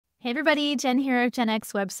Hey everybody, Jen here of Gen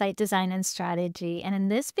X Website Design and Strategy. And in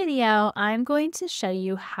this video, I'm going to show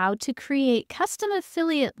you how to create custom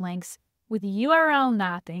affiliate links with URL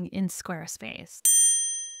mapping in Squarespace.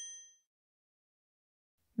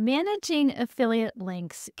 Managing affiliate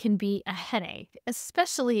links can be a headache,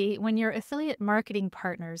 especially when your affiliate marketing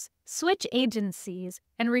partners switch agencies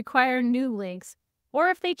and require new links, or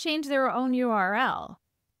if they change their own URL.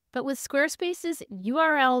 But with Squarespace's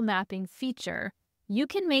URL mapping feature, you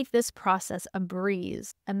can make this process a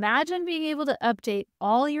breeze. Imagine being able to update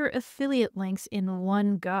all your affiliate links in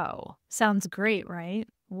one go. Sounds great, right?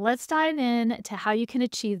 Let's dive in to how you can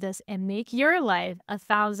achieve this and make your life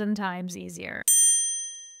 1,000 times easier.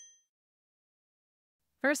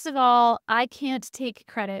 First of all, I can't take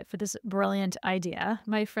credit for this brilliant idea.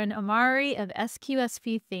 My friend Amari of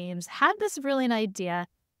SQSP Themes had this brilliant idea,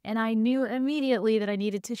 and I knew immediately that I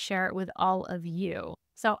needed to share it with all of you.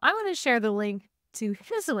 So I'm going to share the link to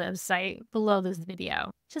his website below this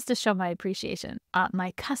video, just to show my appreciation.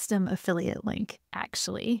 My custom affiliate link,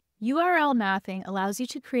 actually. URL mapping allows you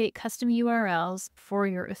to create custom URLs for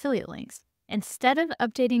your affiliate links. Instead of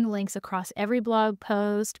updating links across every blog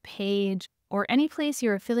post, page, or any place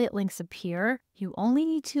your affiliate links appear, you only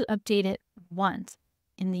need to update it once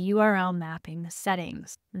in the URL mapping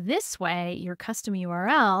settings. This way, your custom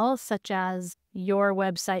URL, such as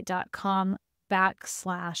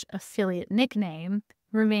yourwebsite.com/affiliate nickname,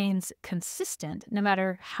 remains consistent no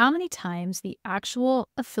matter how many times the actual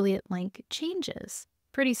affiliate link changes.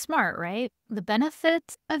 Pretty smart, right? The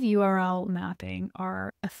benefits of URL mapping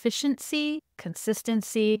are efficiency,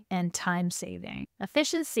 consistency, and time saving.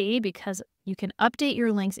 Efficiency because you can update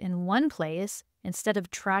your links in one place instead of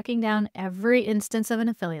tracking down every instance of an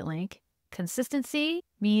affiliate link. Consistency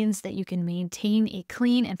means that you can maintain a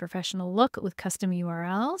clean and professional look with custom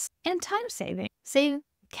URLs. And time saving. Save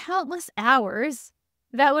countless hours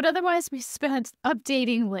that would otherwise be spent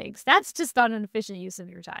updating links. That's just not an efficient use of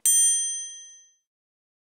your time.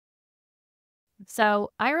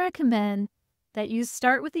 So I recommend that you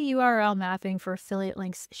start with the URL mapping for affiliate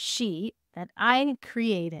links sheet that I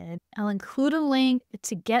created. I'll include a link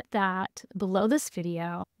to get that below this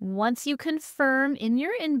video. Once you confirm in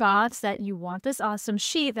your inbox that you want this awesome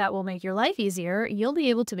sheet that will make your life easier, you'll be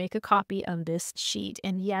able to make a copy of this sheet.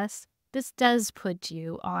 And yes, this does put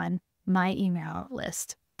you on my email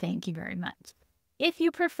list. Thank you very much. If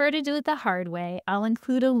you prefer to do it the hard way, I'll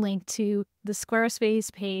include a link to the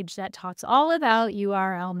Squarespace page that talks all about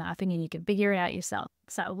URL mapping and you can figure it out yourself.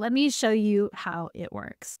 So let me show you how it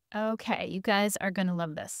works. Okay, you guys are going to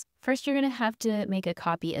love this. First, you're going to have to make a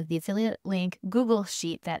copy of the affiliate link Google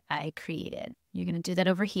Sheet that I created. You're going to do that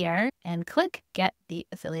over here and click Get the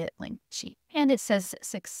Affiliate Link Sheet. And it says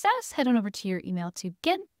success. Head on over to your email to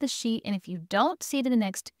get the sheet. And if you don't see it in the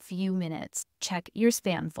next few minutes, check your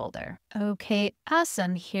spam folder. Okay,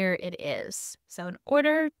 awesome. Here it is. So in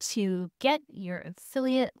order to get your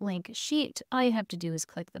affiliate link sheet, all you have to do is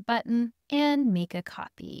click the button and make a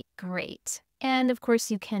copy. Great. And of course,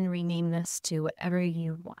 you can rename this to whatever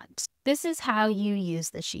you want. This is how you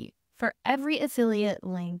use the sheet. For every affiliate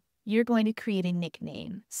link, you're going to create a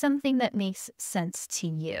nickname, something that makes sense to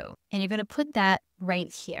you. And you're going to put that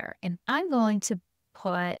right here. And I'm going to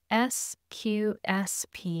put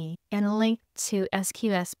SQSP and a link to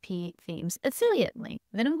SQSP Themes affiliate link.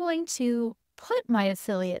 Then I'm going to put my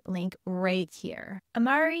affiliate link right here.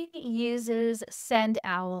 Amari uses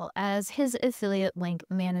SendOwl as his affiliate link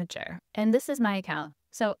manager, and this is my account.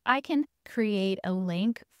 So I can create a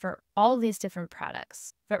link for all these different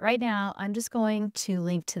products. But right now, I'm just going to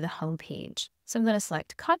link to the home page. So I'm going to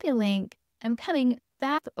select copy link. I'm coming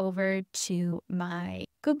back over to my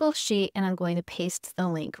Google Sheet and I'm going to paste the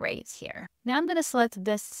link right here. Now I'm going to select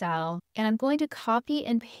this cell and I'm going to copy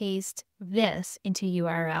and paste this into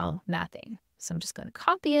URL mapping. So I'm just going to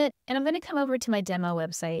copy it and I'm going to come over to my demo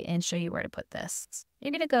website and show you where to put this.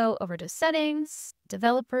 You're going to go over to Settings,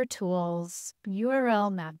 Developer Tools,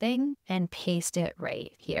 URL Mapping, and paste it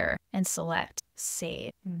right here and select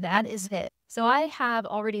Save. That is it. So I have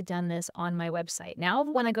already done this on my website. Now,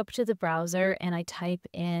 when I go up to the browser and I type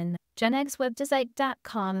in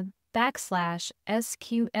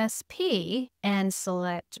genxwebdesign.com/SQSP and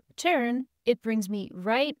select Return, it brings me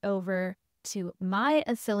right over to my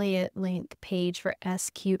affiliate link page for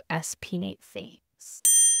SQSP Themes.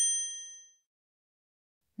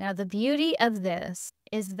 Now, the beauty of this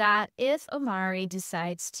is that if Amari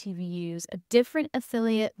decides to use a different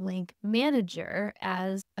affiliate link manager,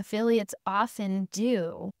 as affiliates often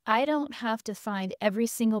do, I don't have to find every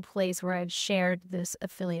single place where I've shared this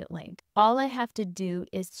affiliate link. All I have to do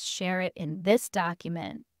is share it in this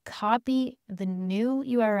document copy the new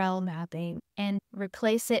URL mapping and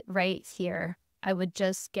replace it right here. I would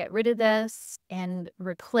just get rid of this and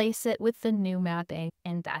replace it with the new mapping,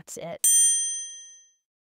 and that's it.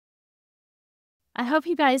 I hope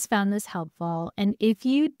you guys found this helpful, and if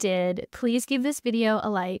you did, please give this video a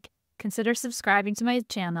like, consider subscribing to my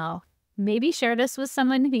channel, maybe share this with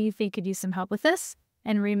someone who you think could use some help with this,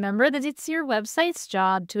 and remember that it's your website's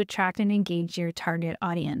job to attract and engage your target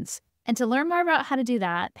audience. And to learn more about how to do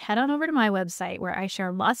that, head on over to my website where I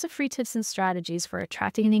share lots of free tips and strategies for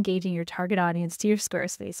attracting and engaging your target audience to your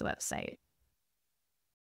Squarespace website.